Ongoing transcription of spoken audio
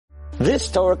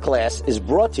This Torah class is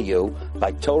brought to you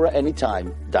by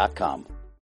TorahAnytime.com.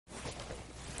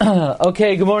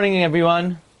 Okay, good morning,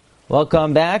 everyone.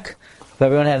 Welcome back. Hope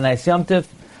everyone had a nice Yom Tov.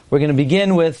 We're going to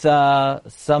begin with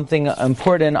something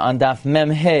important on Daf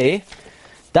Mem Hey.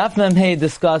 Daf Mem Hey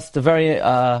discussed a very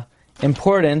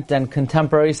important and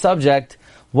contemporary subject.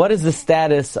 What is the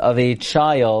status of a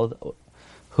child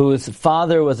whose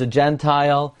father was a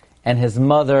Gentile and his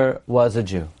mother was a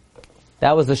Jew?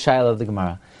 That was the Shaila of the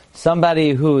Gemara.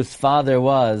 Somebody whose father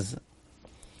was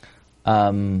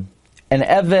an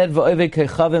Eved v'Oved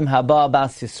Kechavim Haba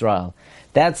Bas Yisrael.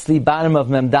 That's the bottom of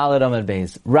Mem Daled Amud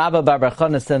Beis. Rabba Bar Bar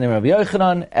Chana said in Rabbi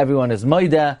Yochanan, everyone is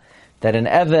moida that an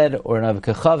Eved or an Oved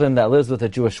Kechavim that lives with a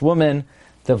Jewish woman,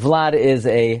 the Vlad is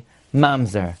a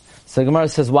mamzer. So the Gemara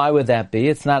says, why would that be?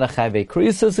 It's not a chayvei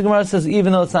krisus. The Gemara says,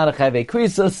 even though it's not a chayvei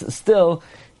krisus, still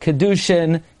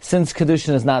kedushin, since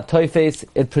kedushin is not toifes,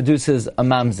 it produces a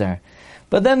mamzer.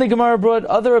 But then the Gemara brought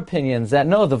other opinions that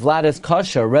no, the Vlad is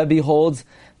kosher. Rebbe holds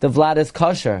the Vlad is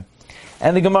kosher.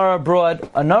 And the Gemara brought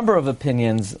a number of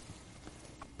opinions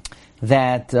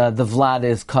that the Vlad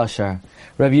is kosher.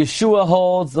 Rabbi Yeshua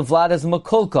holds the Vlad is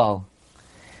makulkal.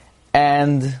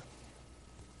 And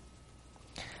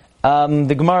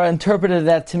the Gemara interpreted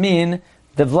that to mean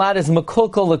the Vlad is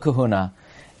makulkal lekahuna.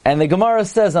 And the Gemara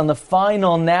says on the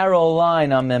final narrow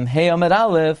line on Mem Hey Amud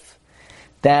Aleph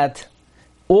that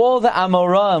all the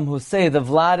Amoram who say the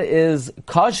Vlad is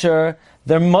kosher,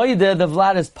 they're moide, the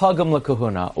Vlad is pagam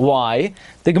lekahuna. Why?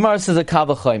 The Gemara says a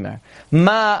kavachomer.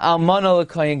 Ma almana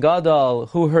lekohen gadol,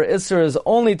 who her isser is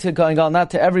only to kohen gadol, not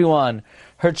to everyone.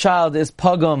 Her child is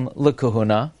pagam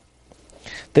lekahuna.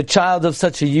 The child of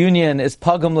such a union is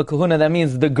pagam lekahuna. That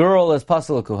means the girl is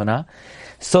pasal lekahuna.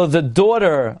 So the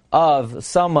daughter of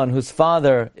someone whose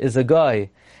father is a guy,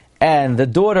 and the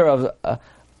daughter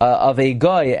of a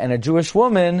guy and a Jewish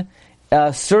woman,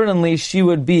 certainly she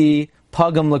would be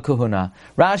pagam lekahuna.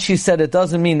 Rashi said it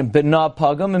doesn't mean bina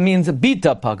pagam, it means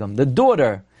bita pagam, the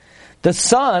daughter. The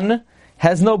son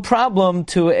has no problem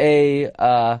to a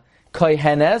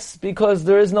kohenes because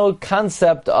there is no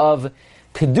concept of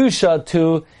kedusha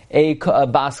to a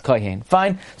bas kohen.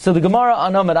 Fine. So the Gemara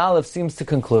on Amud Aleph seems to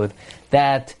conclude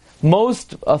that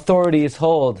most authorities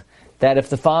hold that if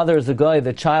the father is a guy,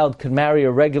 the child could marry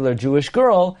a regular Jewish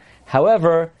girl.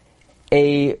 However,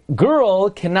 a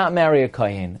girl cannot marry a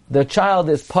kohen. The child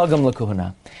is pagam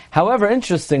lekahuna. However,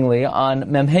 interestingly,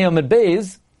 on Mem Hey Amud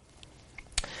Beis,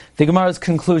 the Gemara's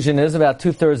conclusion is about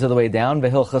 2/3 of the way down.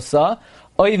 V'hilchasa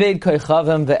oived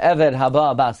koichavim ve'eved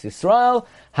haba bas Yisrael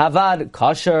havad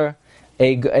kosher.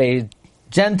 A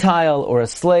Gentile or a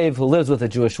slave who lives with a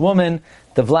Jewish woman,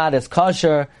 the Vlad is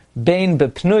kosher. Bein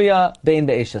bepnuya, bein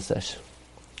be'eshasesh.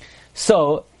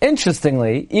 So,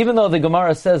 interestingly, even though the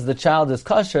Gemara says the child is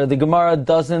kosher, the Gemara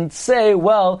doesn't say,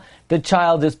 well, the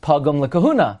child is pagam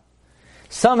lekahuna.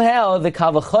 Somehow, the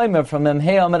kavachomer from Mem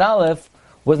Hey Amud Aleph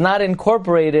was not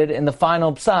incorporated in the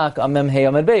final psak on Mem Hey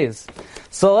Amud Beis.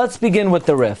 So let's begin with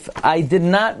the Rif. I did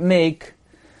not make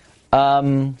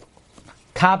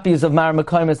copies of Mar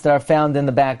Mekoimis that are found in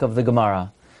the back of the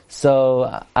Gemara.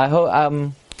 So I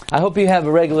hope you have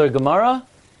a regular Gemara.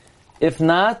 If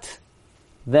not,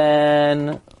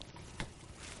 then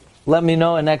let me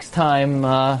know, and next time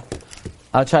I'll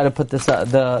try to put this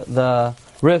the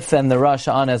Rif and the Rush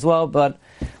on as well. But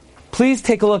please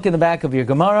take a look in the back of your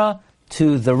Gemara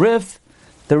to the Rif.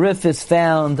 The Rif is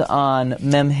found on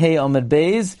Mem Hey Amud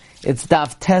Beis. It's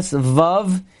Daf Tes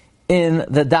Vav in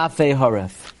the Dafei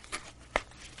Harif.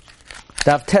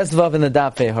 Daf Tes Vav in the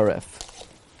Dafei Harif.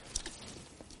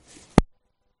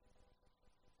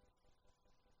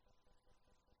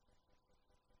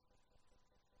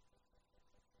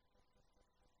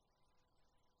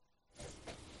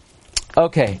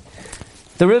 Okay,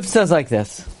 the Rif says like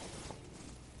this.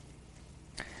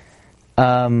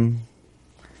 The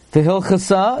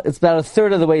Hilchasa, it's about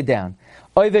 1/3 of the way down.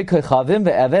 Oived koichavim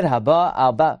ve'eved haba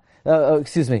alba.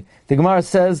 Excuse me. The Gemara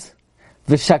says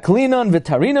v'shaklinon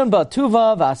v'tarinon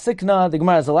ba'tuva v'asikna. The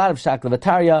Gemara has a lot of shakla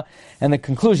v'tarya, and the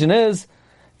conclusion is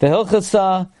the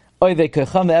Hilchasa. Oived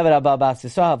koichavim ve'eved haba bas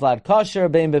Yisrael havlad kosher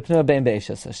bein bepnu bein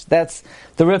be'eshasesh. That's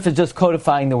the Rif is just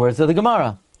codifying the words of the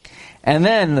Gemara. And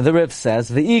then the Rif says,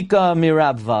 V'ika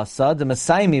mirab vasa, the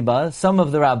Masaimiba, some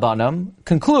of the Rabbanim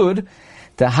conclude,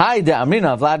 the Hai de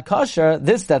Amrina Vlad kosher,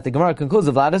 this that the Gemara concludes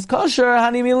of Vlad is kosher,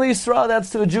 Hani Milisra, that's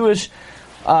to a Jewish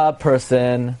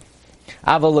person.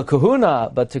 Aval kahuna,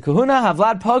 but to kahuna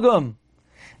Havlad pogum.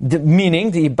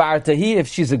 Meaning, the Bartahi, if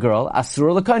she's a girl,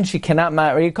 Asur l'kohen, she cannot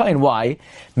marry a kohen. Why?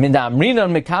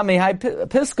 Mindamrinon mikame hai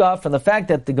piska, from the fact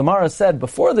that the Gemara said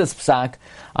before this psak,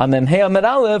 Mem Hey Amud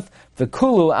Aleph,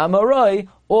 v'kulu amaroi,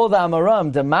 all the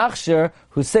Amaram, the Machshir,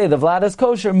 who say the Vlad is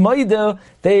kosher, Moidu,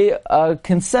 they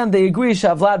consent, they agree,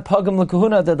 Shavlad Pagam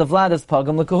L'Kahuna, that the Vlad is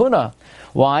Pagam L'Kahuna.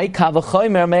 Why?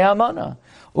 Kavachoymer me'amana.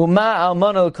 Uma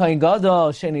almana l'koyin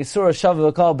gadol, sheni surah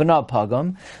shavu l'kal b'na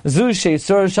pagam, zu she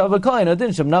surah shavu l'koyin,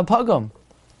 adin shem na pagam.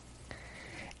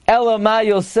 Ela ma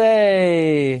you'll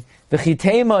say,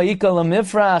 v'chitema ika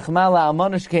l'mifrach, ma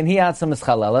la'almana shkein hi atzam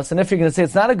eschalelas, and if you're going to say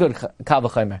it's not a good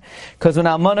kavachoymer, because when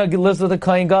almana lives with a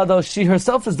koyin gadol, she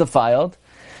herself is defiled,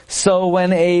 so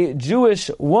when a Jewish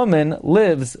woman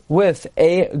lives with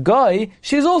a guy,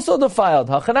 she's also defiled.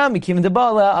 Hachanami kim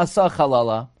debala asa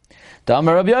chalala. That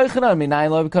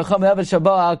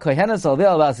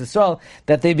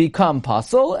they become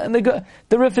apostle, and the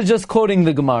Rif is just quoting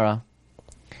the Gemara.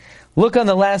 Look on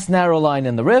the last narrow line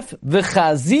in the Rif.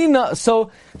 V'chazina.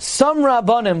 So some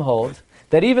Rabbanim hold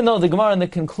that even though the Gemara in the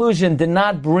conclusion did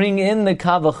not bring in the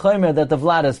Kavachomer that the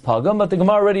Vlad is Pagam, but the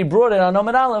Gemara already brought it on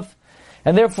Omid Aleph.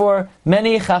 And therefore,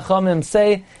 many Chachamim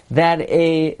say that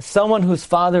someone whose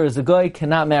father is a goy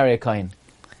cannot marry a kohen.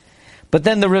 But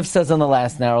then the Rif says on the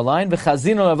last narrow line,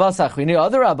 "V'chazino avasachrini."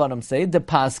 Other Rabbanim say, "The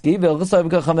paski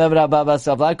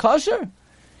kosher."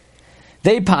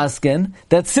 They paskin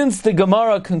that since the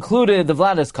Gemara concluded the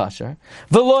Vlad is kosher,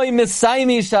 v'loi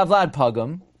misaymi shavlad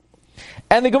pagam,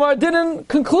 and the Gemara didn't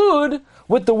conclude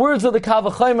with the words of the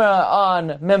Kavachomer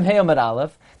on Mem Hey Amud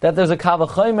Aleph, that there's a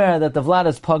Kavachomer that the Vlad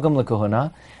is Pagam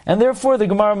L'Kahuna, and therefore the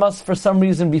Gemara must for some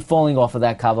reason be falling off of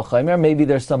that Kavachomer. Maybe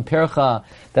there's some Percha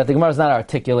that the Gemara is not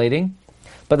articulating.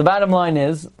 But the bottom line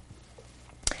is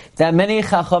that many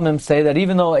Chachamim say that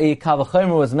even though a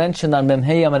Kavachomer was mentioned on Mem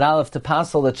Hey Amud Aleph to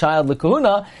passel the child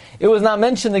L'Kahuna, it was not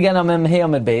mentioned again on Mem Hey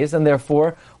Amud Beis, and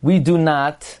therefore we do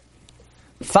not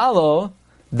follow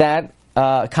that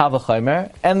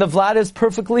Kavachomer, and the Vlad is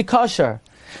perfectly kosher.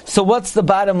 So what's the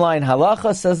bottom line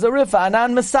halacha? Says the Rif,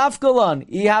 Anan Mesafgalon,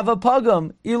 I have a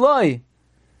pagam, Eloi.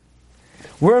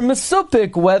 We're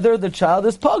mesupik whether the child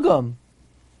is pagam.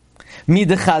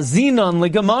 Midechazinon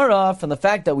leGemara, from the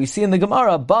fact that we see in the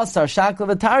Gemara, Basar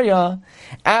Shakla V'Tarya,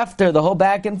 after the whole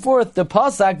back and forth, the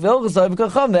Pasak V'ilchasav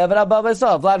V'kacham V'evad Abba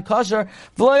Vlad kosher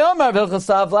V'loyomar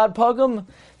V'ilchasav Vlad pagam.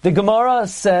 The Gemara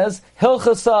says,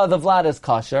 Hilchasa, the Vlad is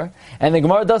kosher, and the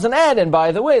Gemara doesn't add, and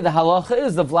by the way, the halacha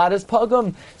is the Vlad is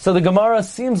pagam. So the Gemara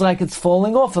seems like it's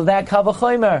falling off of that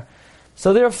Kavachomer.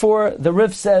 So therefore, the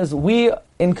Rif says, we,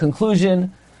 in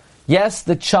conclusion, yes,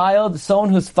 the child, someone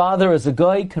whose father is a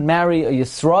goy, can marry a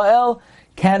Yisrael.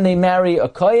 Can they marry a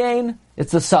Kohen?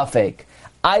 It's a Safek.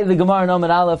 The Gemara in Amud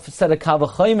Aleph said a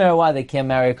Kavachomer why they can't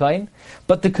marry a Kohen,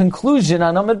 but the conclusion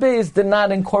on Amud Beis did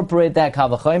not incorporate that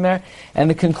Kavachomer, and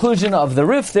the conclusion of the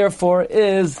Rif, therefore,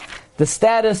 is the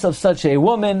status of such a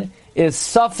woman is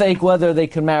Safek whether they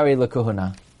can marry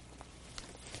L'Kahuna.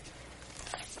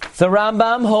 The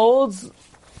Rambam holds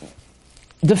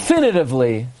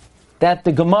definitively that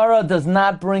the Gemara does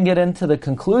not bring it into the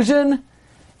conclusion,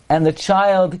 and the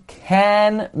child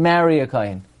can marry a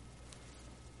Kohen.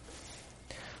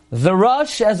 The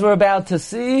Rosh, as we're about to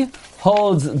see,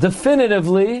 holds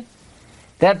definitively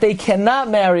that they cannot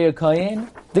marry a Kohen.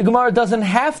 The Gemara doesn't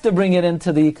have to bring it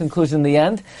into the conclusion in the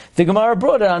end. The Gemara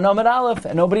brought it on Amud Aleph,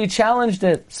 and nobody challenged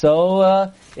it.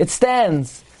 So it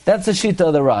stands. That's the Shita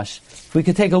of the Rosh. If we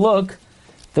could take a look,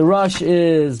 the Rosh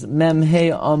is Mem Hey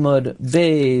Amud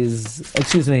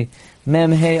Beis,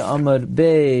 Mem Hey Amud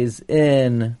Beis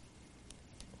in...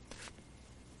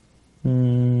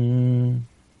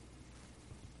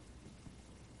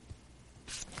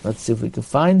 Let's see if we can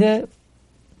find it.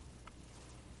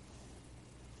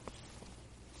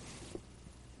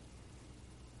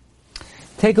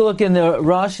 Take a look in the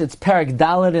Rosh. It's Perek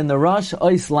Daled in the Rosh,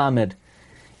 Ois Lamed.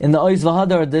 In the Ois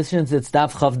V'Hadar editions, it's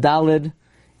Daf Chav Daled.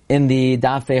 In the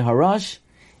Dafei Harash,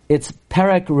 it's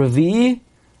Perek Revi'i,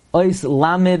 Ois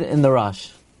Lamed in the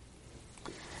Rosh.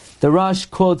 The Rosh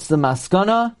quotes the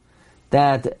Maskana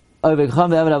that Ovecham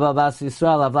Ve'eved Abba Bas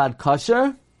Yisrael Avad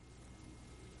Kosher.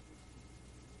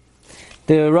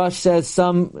 The Rosh says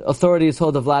some authorities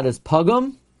hold the Vlad as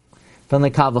Pagam from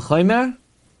the Kavachomer.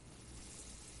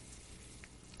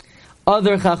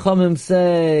 Other Chachamim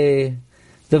say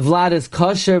the Vlad is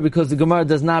kosher because the Gemara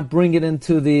does not bring it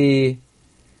into the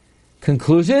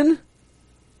conclusion.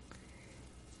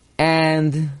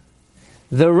 And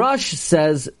the Rosh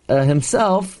says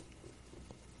himself,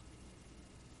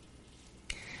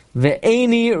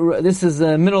 Ve'eni, this is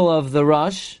the middle of the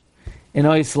Rosh in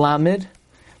Ois Lamed,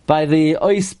 by the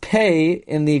Ois Pei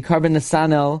in the Karban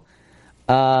Nesanel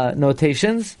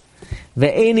notations.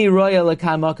 Ve'eni roya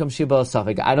lekan makam shiba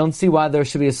safek. I don't see why there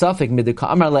should be a safek.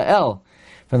 Midika amar le'el.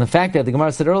 from the fact that the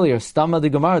Gemara said earlier, Stama the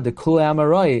Gemara, the Kul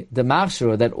Amaroi, the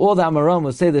Machshur, that all the Amarim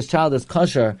would say this child is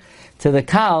kosher to the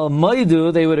Kal,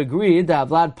 Moidu, they would agree, the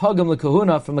Havlad Pogam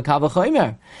Lekahuna from the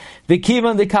Kavachomer.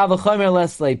 Vikivan the Kavachomer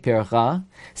Leslei Pircha,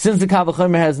 since the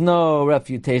Kavachomer has no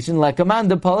refutation, like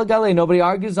Amanda Palagale, nobody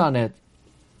argues on it.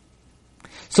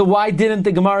 So why didn't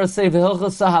the Gemara say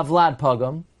V'hilchasa Havlad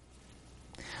Pogam?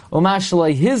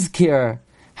 Umashalai Hizkir,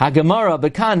 HaGemara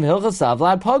Bekan V'hilchasa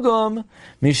Havlad Pogam,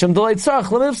 Misham Dolei Tzarech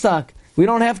Lemivsak. We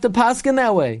don't have to paskin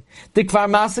that way. The Kvar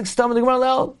Masik Stam the Gemara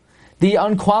Lel. The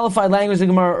unqualified language of the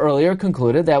Gemara earlier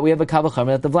concluded that we have a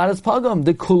Kavachomer that the Vlad is Pogam,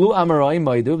 the Kulu Amaroi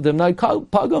Moidu, the Mnai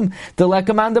Pogam, the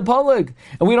Lekamanda Polig.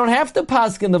 And we don't have to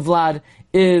paskin the Vlad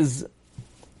is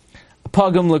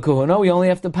Pogam Lekahuna. We only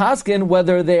have to paskin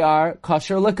whether they are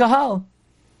kosher lekahal.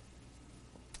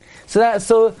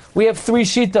 So we have three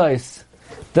shitos.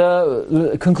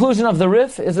 The conclusion of the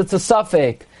Rif is it's a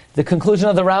suffix. The conclusion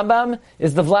of the Rambam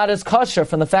is the Vlad is kosher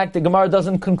from the fact that Gemara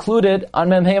doesn't conclude it on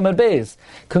Mem Hayamad Beis.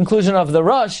 Conclusion of the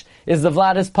Rosh is the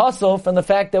Vlad is pasul from the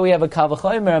fact that we have a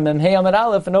Kavachomer and Mem Hayamad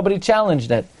Aleph and nobody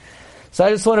challenged it. So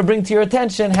I just want to bring to your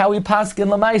attention how we paskin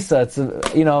Lamaisa. It's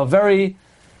a very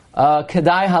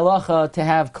kedai halacha to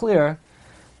have clear.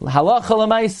 Halacha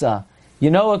Lamaisa.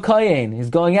 A kohen, he's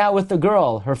going out with the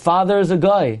girl. Her father is a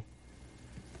guy.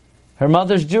 Her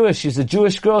mother's Jewish. She's a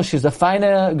Jewish girl. She's a fine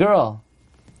girl.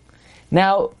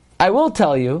 Now, I will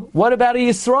tell you, what about a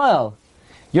Yisrael?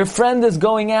 Your friend is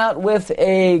going out with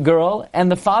a girl, and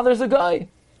the father's a guy.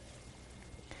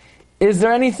 Is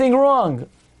there anything wrong?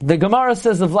 The Gemara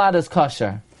says the Vlad is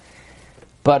kosher.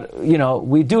 But,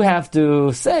 we do have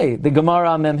to say, the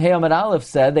Gemara Mem Hayamad Aleph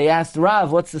said, they asked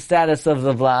Rav, what's the status of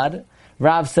the Vlad?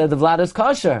 Rav said the Vlad is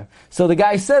kosher. So the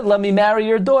guy said, let me marry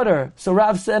your daughter. So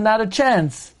Rav said, not a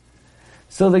chance.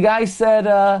 So the guy said,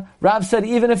 Rav said,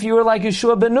 even if you were like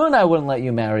Yeshua ben Nun, I wouldn't let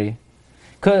you marry.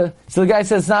 So the guy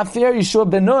said, it's not fair, Yeshua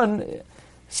ben Nun,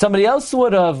 somebody else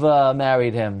would have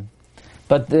married him.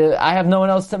 But I have no one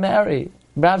else to marry.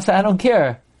 Rav said, I don't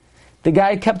care. The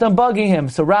guy kept on bugging him.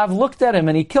 So Rav looked at him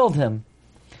and he killed him.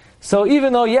 So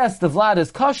even though, yes, the Vlad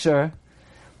is kosher,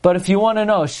 but if you want to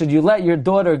know, should you let your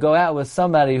daughter go out with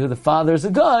somebody who the father's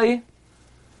a guy,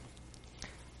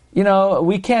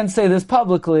 we can't say this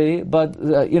publicly, but,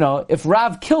 if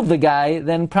Rav killed the guy,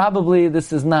 then probably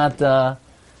this is not,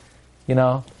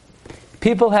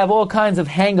 people have all kinds of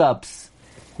hang-ups.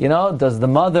 Does the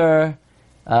mother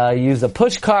use a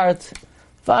push cart?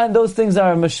 Fine, those things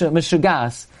are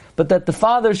mishugas. But that the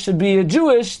father should be a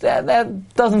Jewish,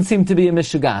 that doesn't seem to be a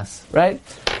mishugas, right?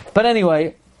 But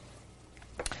anyway,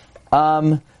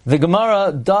 the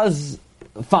Gemara does,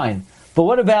 fine. But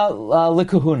what about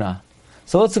Likahuna?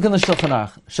 So let's look in the Shulchan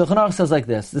Aruch. Shulchan Aruch says like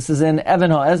this. This is in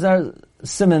Even HaEzer,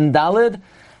 Siman Dalid,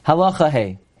 Halacha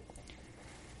Hey.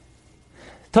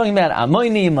 Talking about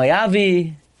Amoini,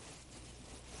 Mayavi,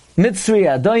 Mitzri,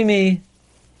 Adoimi.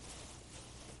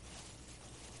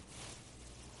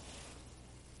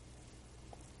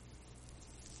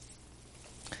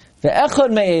 The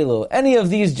Echad Me'elu, any of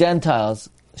these Gentiles,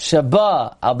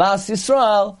 Shaba, Albas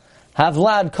Yisrael, have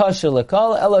Vlad kosher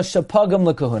lekal, ela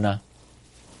shapagam lekahuna.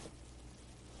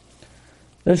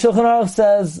 The Shulchan Aruch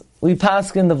says, we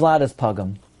paskin the Vlad is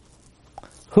pagam.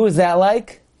 Who is that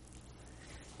like?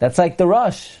 That's like the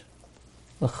Rosh.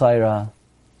 L'chayra.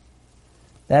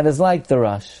 That is like the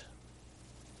Rosh.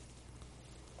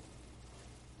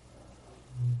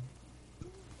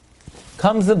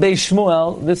 Comes the Beis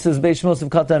Shmuel, this is Beis Shmuel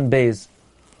Sivkata and Beis.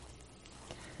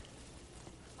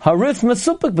 Harif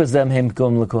Mesupik bezem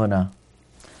heimkum lekuna.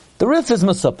 The Rif is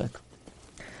Mesupik.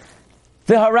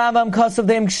 The Harambam kasav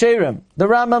deim ksherim. The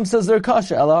Rambam says they're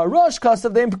kosher. Ela Harosh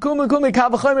kasav deim pekum lekumi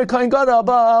kavachomer koin gada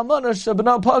ba amana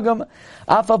shabna pagam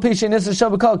afal pishin nisr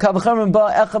shabakal kavachomer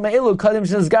ba echa me'ilu kadim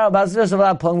shnizgar bazir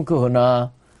shabla pagam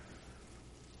kuhuna.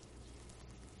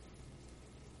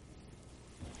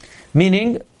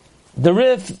 Meaning, the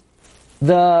Rif is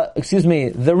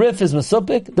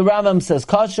Mesupik, the Rambam says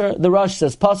kosher, the Rosh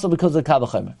says pasul because of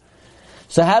Kavachomer.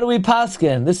 So how do we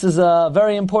paskin? This is a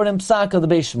very important psak of the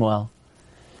Beis Shmuel.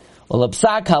 Well,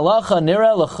 psak halacha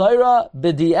nira l'chayra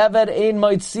b'di eved ein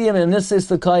moitziyim in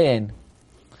nisis l'kayin.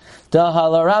 Da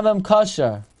hala Rambam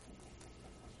kosher.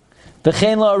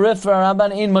 V'chein la'arif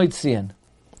Rambam ein moitziyin.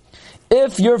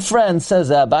 If your friend says,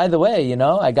 by the way,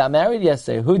 I got married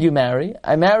yesterday. Who'd you marry?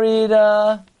 I married,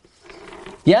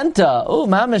 Yenta. Oh,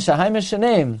 mamish, a haimish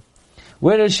name.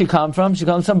 Where does she come from? She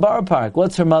comes from Borough Park.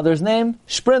 What's her mother's name?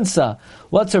 Sprinza.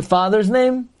 What's her father's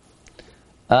name?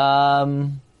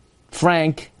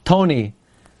 Frank. Tony.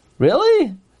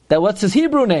 Really? What's his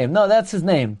Hebrew name? No, that's his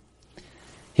name.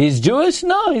 He's Jewish?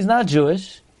 No, he's not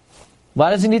Jewish. Why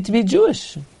does he need to be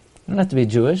Jewish? He doesn't have to be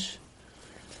Jewish.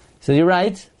 So you're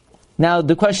right. Now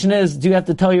the question is, do you have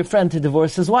to tell your friend to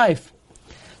divorce his wife?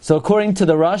 So according to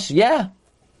the Rosh, yeah.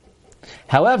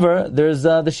 However, there's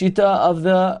the Shita of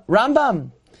the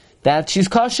Rambam, that she's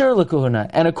kosher l'kuhuna.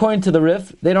 And according to the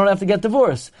Rif, they don't have to get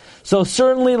divorced. So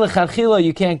certainly l'chadchila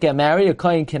you can't get married. A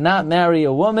kohen cannot marry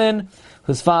a woman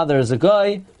whose father is a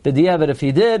goy. B'diavad, if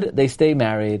he did, they stay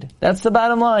married. That's the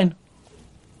bottom line.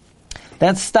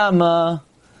 That's stam, a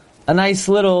nice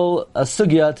little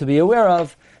sugya to be aware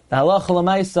of. The halacha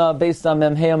l'maisa based on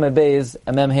Mem Hey Amud Beis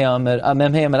and Mem Hey Amud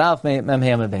Aleph, Mem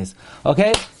Hey Amud Beis.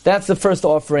 Okay, that's the first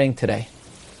offering today.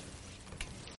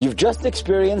 You've just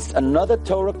experienced another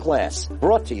Torah class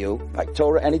brought to you by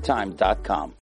TorahAnytime.com.